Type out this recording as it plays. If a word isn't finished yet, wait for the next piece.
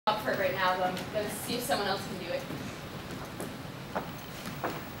Up for it right now, but I'm going to see if someone else can do it.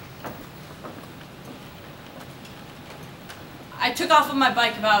 I took off on my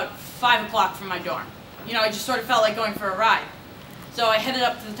bike about 5 o'clock from my dorm. You know, I just sort of felt like going for a ride. So I headed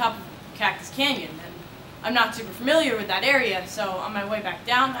up to the top of Cactus Canyon, and I'm not super familiar with that area, so on my way back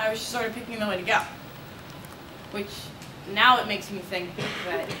down, I was just sort of picking the way to go. Which, now it makes me think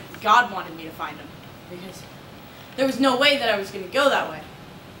that God wanted me to find him, because there was no way that I was going to go that way.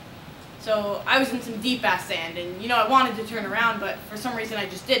 So I was in some deep-ass sand, and, you know, I wanted to turn around, but for some reason I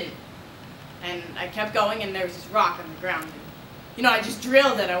just didn't. And I kept going, and there was this rock on the ground. And, you know, I just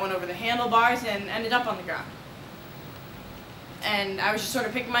drilled it. I went over the handlebars and ended up on the ground. And I was just sort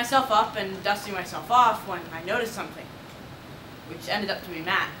of picking myself up and dusting myself off when I noticed something, which ended up to be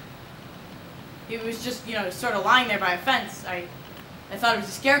Matt. He was just, you know, sort of lying there by a fence. I thought it was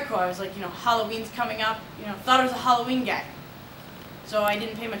a scarecrow. I was like, you know, Halloween's coming up. You know, thought it was a Halloween gag. So I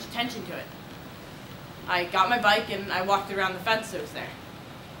didn't pay much attention to it. I got my bike and I walked around the fence that was there.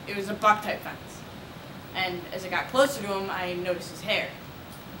 It was a buck-type fence. And as I got closer to him, I noticed his hair.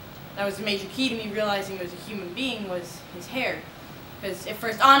 That was a major key to me realizing it was a human being, was his hair. Because at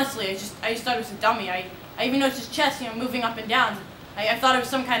first, honestly, I just thought it was a dummy. I even noticed his chest, you know, moving up and down. I thought it was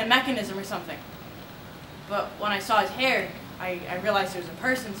some kind of mechanism or something. But when I saw his hair, I realized it was a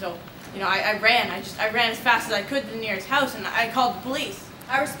person, so, you know, I ran. I ran as fast as I could to the nearest house, and I called the police.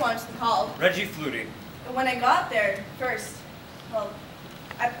 I responded to the call. Reggie Flutie. And when I got there,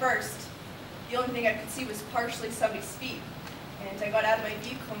 at first, the only thing I could see was partially somebody's feet. And I got out of my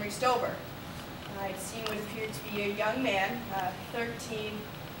vehicle and reached over. I'd seen what appeared to be a young man, 13,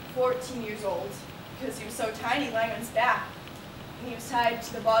 14 years old, because he was so tiny lying on his back. And he was tied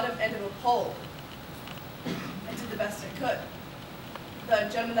to the bottom end of a pole. I did the best I could. The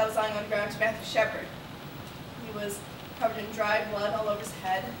gentleman that was lying on the ground was Matthew Shepard. He was covered in dry blood all over his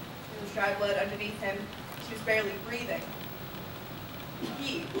head. There was dry blood underneath him. He was barely breathing.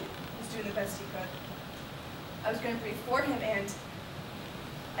 He was doing the best he could. I was going to breathe for him, and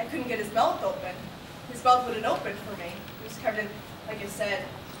I couldn't get his mouth open. His mouth wouldn't open for me. He was covered in, like I said,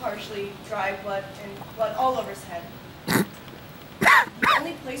 partially dry blood and blood all over his head. The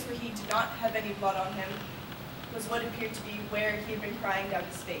only place where he did not have any blood on him was what appeared to be where he had been crying down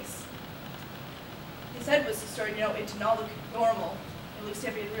his face. His head was distorted, you know, it did not look normal. It looks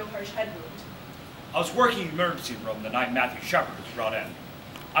like he had a real harsh head wound. I was working in the emergency room the night Matthew Shepard was brought in.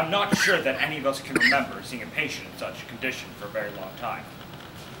 I'm not sure that any of us can remember seeing a patient in such a condition for a very long time.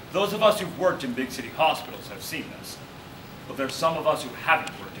 Those of us who've worked in big city hospitals have seen this, but there's some of us who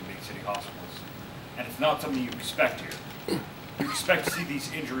haven't worked in big city hospitals, and it's not something you expect here. You expect to see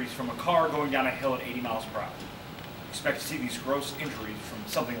these injuries from a car going down a hill at 80 miles per hour. You expect to see these gross injuries from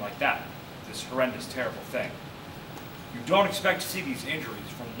something like that, this horrendous, terrible thing. You don't expect to see these injuries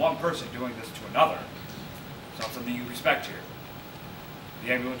from one person doing this to another. It's not something you expect here.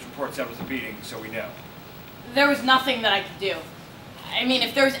 The ambulance report said it was a beating, so we know. There was nothing that I could do. I mean,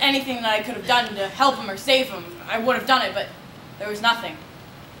 if there was anything that I could have done to help him or save him, I would have done it, but there was nothing.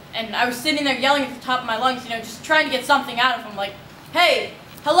 And I was sitting there yelling at the top of my lungs, you know, just trying to get something out of him, like, hey,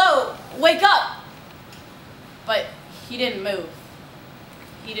 hello, wake up! But he didn't move.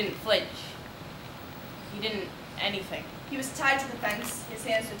 He didn't flinch. He didn't anything. He was tied to the fence. His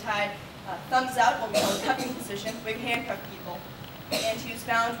hands were tied, thumbs out, what we call a cuffing position. We handcuff people. And he was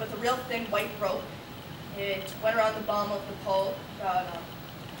bound with a real thin white rope. It went around the bottom of the pole,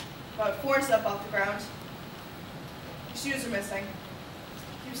 about 4 inches up off the ground. His shoes were missing.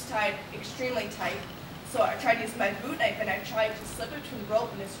 He was tied extremely tight. So I tried to use my boot knife and I tried to slip it between the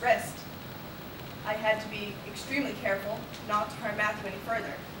rope and his wrist. I had to be extremely careful not to harm Matthew any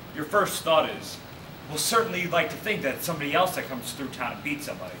further. Your first thought is, well, certainly you'd like to think that it's somebody else that comes through town and beats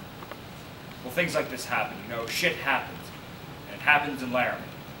somebody. Well, things like this happen, you know, shit happens. And it happens in Laramie.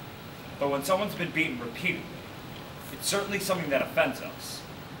 But when someone's been beaten repeatedly, it's certainly something that offends us.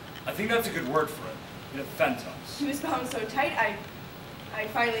 I think that's a good word for it. It offends us. He was bound so tight, I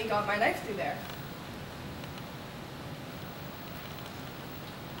finally got my knife through there.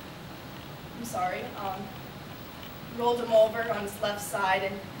 I'm sorry. Rolled him over on his left side,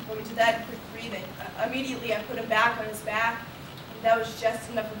 and when we did that, he quit breathing. Immediately, I put him back on his back, and that was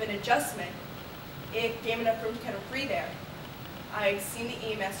just enough of an adjustment. It gave enough room to kind of breathe there. I'd seen the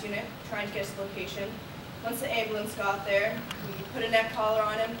EMS unit trying to get to the location. Once the ambulance got there, we put a neck collar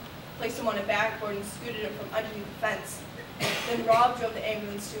on him, placed him on a backboard, and scooted him from underneath the fence. Then Rob drove the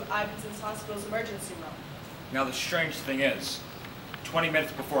ambulance to Ivinson's Hospital's emergency room. Now, the strange thing is, 20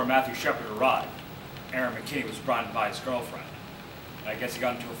 minutes before Matthew Shepard arrived, Aaron McKinney was brought in by his girlfriend. And I guess he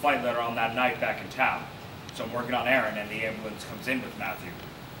got into a fight later on that night back in town. So I'm working on Aaron, and the ambulance comes in with Matthew.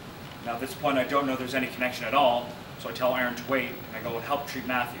 Now at this point I don't know there's any connection at all, so I tell Aaron to wait and I go and help treat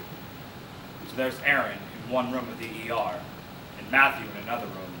Matthew. So there's Aaron in one room of the ER, and Matthew in another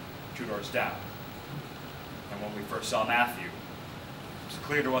room 2 doors down. And when we first saw Matthew, it was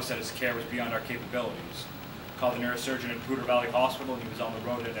clear to us that his care was beyond our capabilities. Called the neurosurgeon at Poudre Valley Hospital and he was on the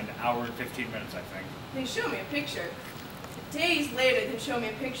road in an hour and 15 minutes, I think. They showed me a picture. Days later, they showed me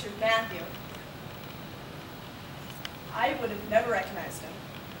a picture of Matthew. I would have never recognized him.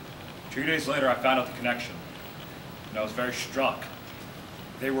 2 days later, I found out the connection, and I was very struck.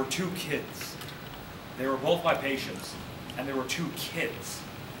 They were 2 kids. They were both my patients, and they were 2 kids.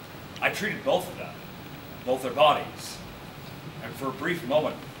 I treated both of them, both their bodies. And for a brief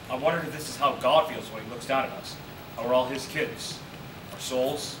moment, I wondered if this is how God feels when he looks down at us. How we're all his kids, our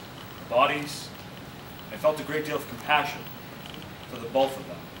souls, our bodies. And I felt a great deal of compassion for the both of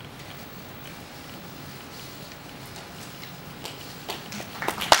them.